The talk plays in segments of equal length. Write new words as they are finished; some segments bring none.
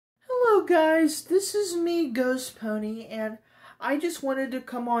Hello guys, this is me, Ghost Pony, and I just wanted to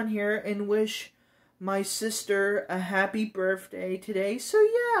come on here and wish my sister a happy birthday today. So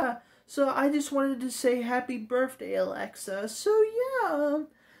I just wanted to say happy birthday, Alexa.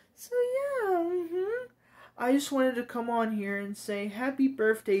 I just wanted to come on here and say happy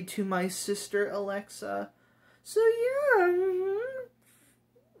birthday to my sister, Alexa.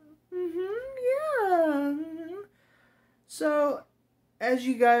 So, as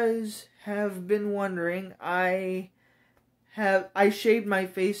you guys have been wondering, I shaved my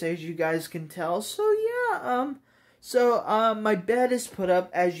face, as you guys can tell. My bed is put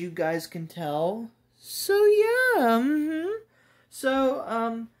up, as you guys can tell.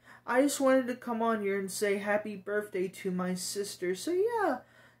 I just wanted to come on here and say happy birthday to my sister.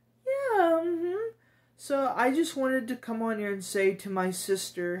 I just wanted to come on here and say to my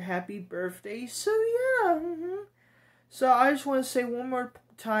sister happy birthday. I just want to say one more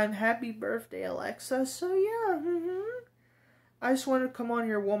time, happy birthday, Alexa. I just want to come on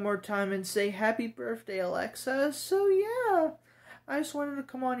here one more time and say happy birthday, Alexa. I just wanted to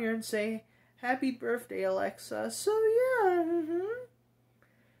come on here and say happy birthday, Alexa.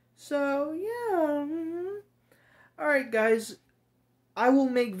 Alright, guys. I will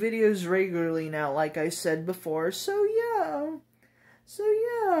make videos regularly now, like I said before.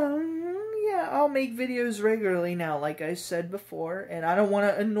 I'll make videos regularly now, like I said before, and I don't want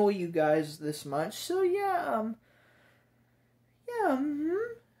to annoy you guys this much.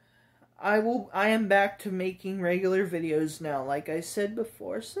 I am back to making regular videos now, like I said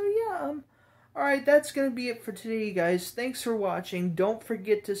before. Alright, that's gonna be it for today, guys. Thanks for watching. Don't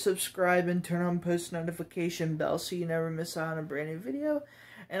forget to subscribe and turn on post notification bell so you never miss out on a brand new video.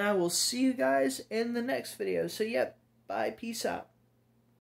 And I will see you guys in the next video. Bye, peace out.